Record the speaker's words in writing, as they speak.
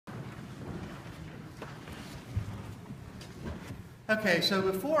Okay, so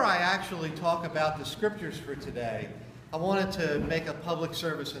before I actually talk about the scriptures for today, I wanted to make a public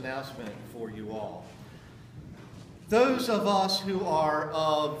service announcement for you all. Those of us who are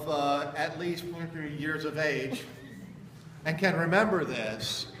of at least 23 years of age and can remember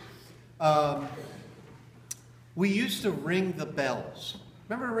this, we used to ring the bells.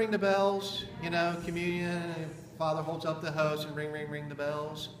 Remember ring the bells? You know, communion, Father holds up the host and ring, ring, ring the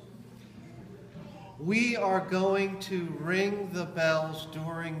bells. We are going to ring the bells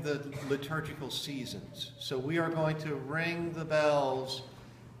during the liturgical seasons. So we are going to ring the bells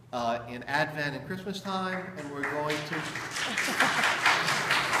in Advent and Christmas time, and we're going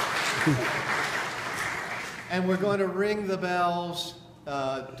to ring the bells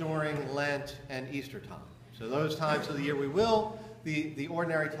during Lent and Easter time. So those times of the year we will, the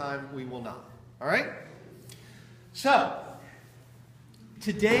ordinary time we will not. All right? So,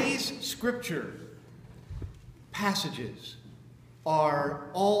 today's scripture passages are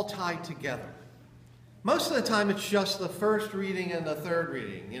all tied together. Most of the time it's just the first reading and the third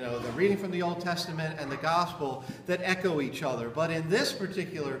reading, you know, the reading from the Old Testament and the Gospel that echo each other. But in this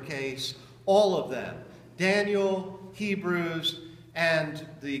particular case, all of them, Daniel, Hebrews, and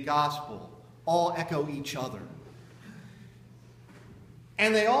the Gospel, all echo each other.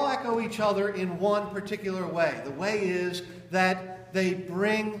 And they all echo each other in one particular way. The way is that they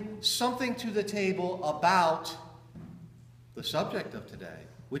bring something to the table about the subject of today,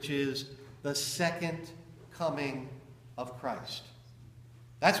 which is the second coming of Christ.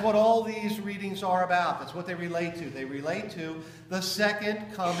 That's what all these readings are about. That's what they relate to. They relate to the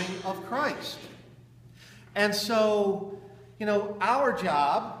second coming of Christ. And so, you know, our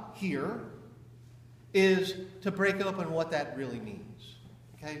job here is to break open what that really means.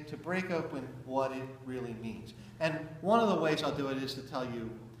 Okay? To break open what it really means. And one of the ways I'll do it is to tell you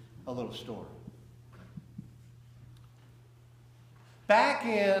a little story. Back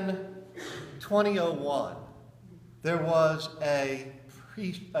in 2001, there was a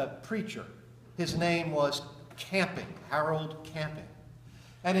preacher. His name was Harold Camping.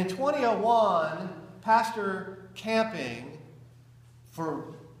 And in 2001, Pastor Camping,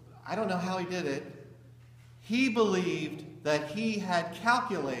 I don't know how he did it, he believed that he had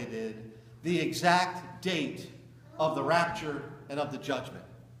calculated the exact date of the rapture and of the judgment.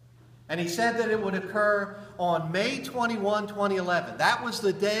 And he said that it would occur on May 21, 2011. That was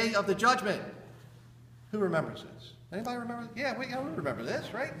the day of the judgment. Who remembers this? Anybody remember? Yeah, we remember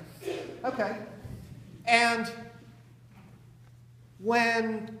this, right? Okay. And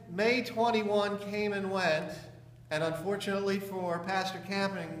when May 21 came and went, and unfortunately for Pastor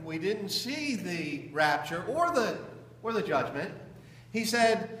Camping, we didn't see the rapture or the judgment, he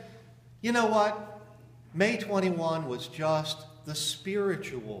said, you know what? May 21 was just the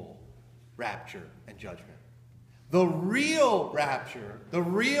spiritual rapture and judgment. The real rapture, the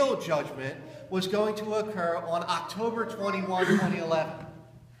real judgment, was going to occur on October 21, 2011.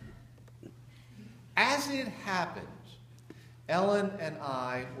 As it happened, Ellen and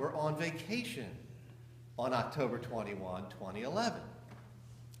I were on vacation on October 21, 2011.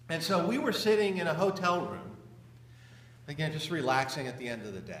 And so we were sitting in a hotel room, again, just relaxing at the end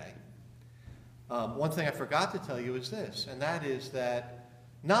of the day. One thing I forgot to tell you is this, and that is that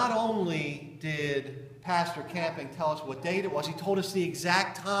not only did Pastor Camping tell us what date it was, he told us the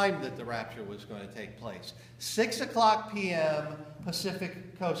exact time that the rapture was going to take place. 6 o'clock p.m.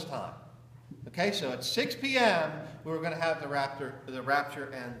 Pacific Coast time. Okay, so at 6 p.m. we were going to have the rapture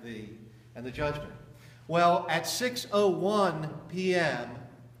and the judgment. Well, at 6:01 p.m.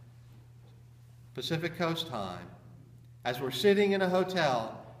 Pacific Coast time, as we're sitting in a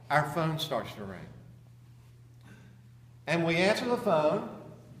hotel, our phone starts to ring. And we answer the phone,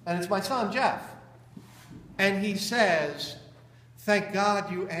 and it's my son, Jeff. And he says, "Thank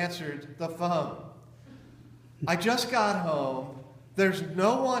God you answered the phone. I just got home. There's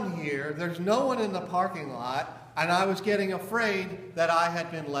no one here. There's no one in the parking lot. And I was getting afraid that I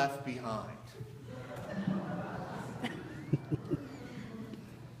had been left behind."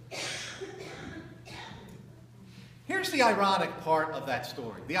 Here's the ironic part of that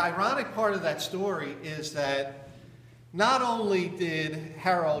story. The ironic part of that story is that not only did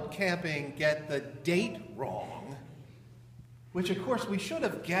Harold Camping get the date wrong, which of course we should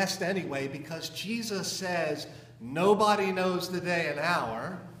have guessed anyway because Jesus says nobody knows the day and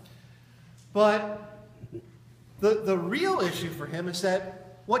hour, but the real issue for him is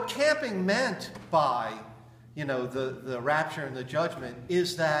that what Camping meant by, you know, the rapture and the judgment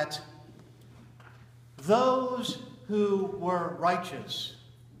is that those who were righteous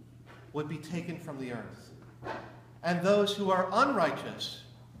would be taken from the earth, and those who are unrighteous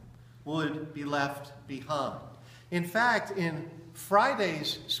would be left behind. In fact, in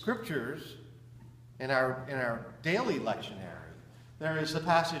Friday's scriptures in our daily lectionary, there is the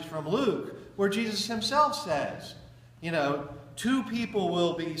passage from Luke where Jesus himself says, two people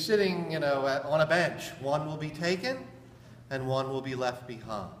will be sitting, on a bench. One will be taken and one will be left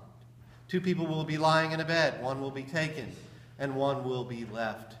behind. Two people will be lying in a bed. One will be taken and one will be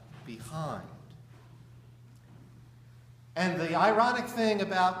left behind. And the ironic thing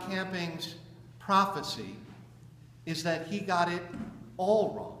about Camping's prophecy is that he got it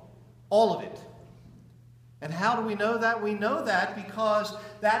all wrong. All of it. And how do we know that? We know that because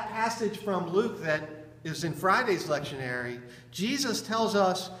that passage from Luke that is in Friday's lectionary, Jesus tells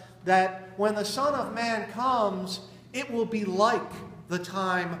us that when the Son of Man comes, it will be like the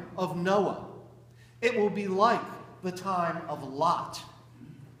time of Noah. It will be like the time of Lot.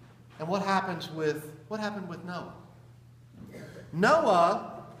 And what happened with Noah?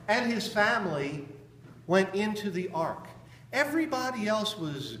 Noah and his family went into the ark. Everybody else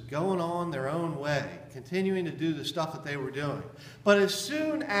was going on their own way, continuing to do the stuff that they were doing. But as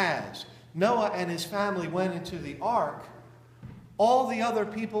soon as Noah and his family went into the ark, all the other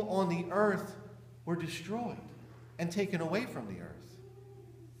people on the earth were destroyed and taken away from the earth.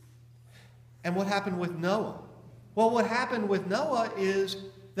 And what happened with Noah? Well, what happened with Noah is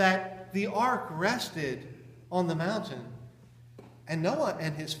that the ark rested on the mountain, and Noah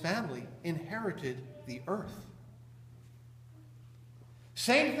and his family inherited the earth.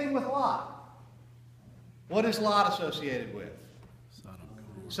 Same thing with Lot. What is Lot associated with?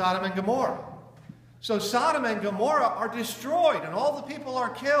 Sodom and Gomorrah. So Sodom and Gomorrah are destroyed and all the people are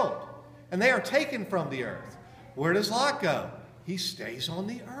killed and they are taken from the earth. Where does Lot go? He stays on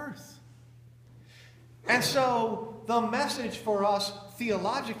the earth. And so the message for us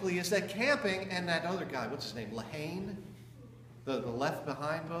theologically is that Camping and that other guy, what's his name, Lehane, the Left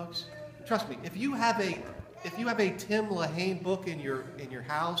Behind books. Trust me, if you have a Tim Lehane book in your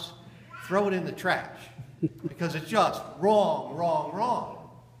house, throw it in the trash because it's just wrong, wrong, wrong.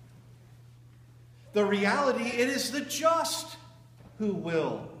 The reality, it is the just who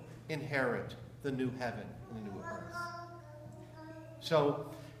will inherit the new heaven and the new earth. So,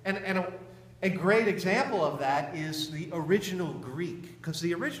 and a great example of that is the original Greek, because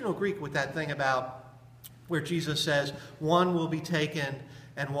the original Greek with that thing about where Jesus says one will be taken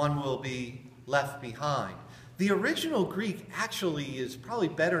and one will be left behind. The original Greek actually is probably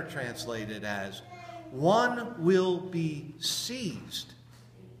better translated as one will be seized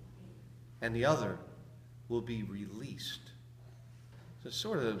and the other will be released. So it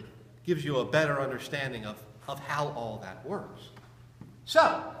sort of gives you a better understanding of how all that works.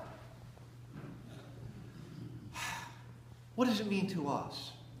 So, what does it mean to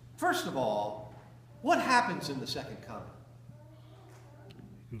us? First of all, what happens in the second coming?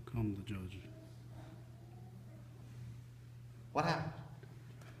 He'll come the judge. What happens?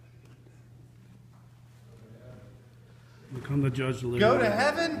 He'll come the judge. Go to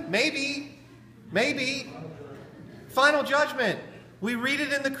heaven? Maybe. Final judgment. We read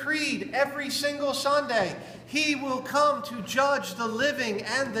it in the Creed every single Sunday. He will come to judge the living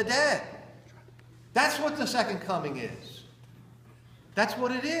and the dead. That's what the second coming is. That's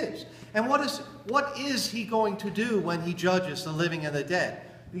what it is. And what is he going to do when he judges the living and the dead?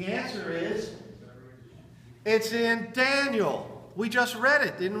 The answer is, it's in Daniel. We just read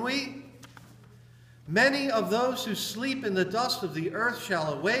it, didn't we? Many of those who sleep in the dust of the earth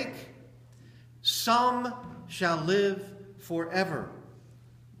shall awake. Some shall live forever.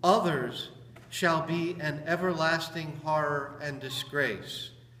 Others shall be an everlasting horror and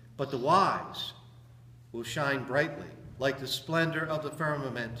disgrace. But the wise will shine brightly, like the splendor of the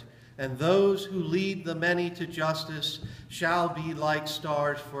firmament, and those who lead the many to justice shall be like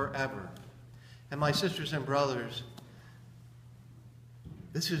stars forever. And my sisters and brothers,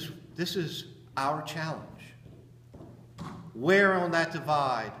 this is our challenge. Where on that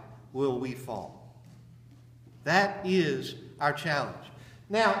divide will we fall? That is our challenge.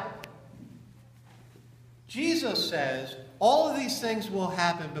 Now, Jesus says all of these things will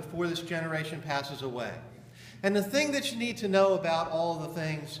happen before this generation passes away. And the thing that you need to know about all of the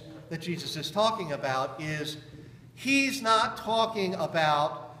things that Jesus is talking about is he's not talking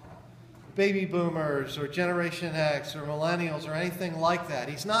about baby boomers or Generation X or millennials or anything like that.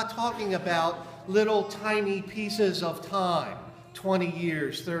 He's not talking about little tiny pieces of time, 20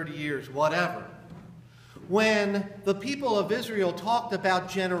 years, 30 years, whatever. When the people of Israel talked about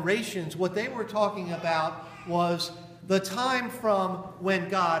generations, what they were talking about was the time from when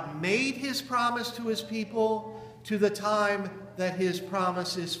God made his promise to his people to the time that his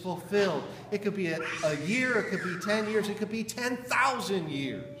promise is fulfilled. It could be a year, it could be 10 years, it could be 10,000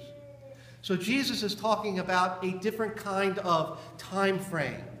 years. So Jesus is talking about a different kind of time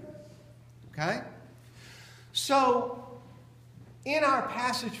frame. Okay? So, in our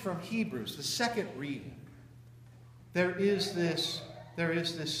passage from Hebrews, the second reading, there is this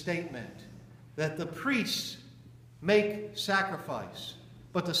statement that the priests make sacrifice,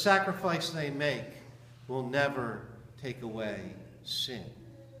 but the sacrifice they make will never take away sin.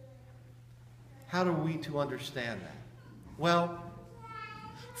 How are we to understand that? Well,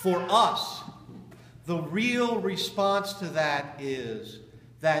 for us, the real response to that is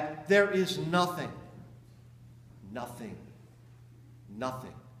that there is nothing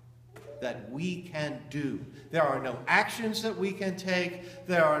that we can do. There are no actions that we can take.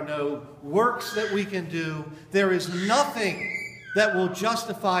 There are no works that we can do. There is nothing that will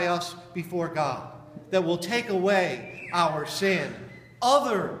justify us before God, that will take away our sin,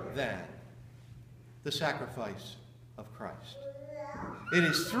 other than the sacrifice of Christ. It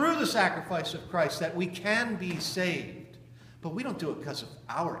is through the sacrifice of Christ that we can be saved. But we don't do it because of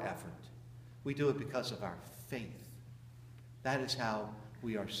our effort. We do it because of our faith. That is how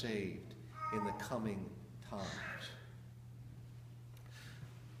we are saved in the coming times.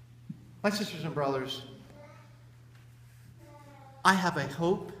 My sisters and brothers, I have a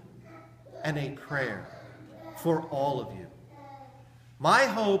hope and a prayer for all of you. My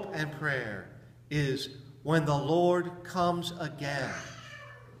hope and prayer is when the Lord comes again,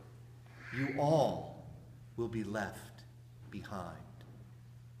 you all will be left behind.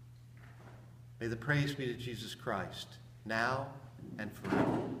 May the praise be to Jesus Christ, now and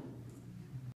forever.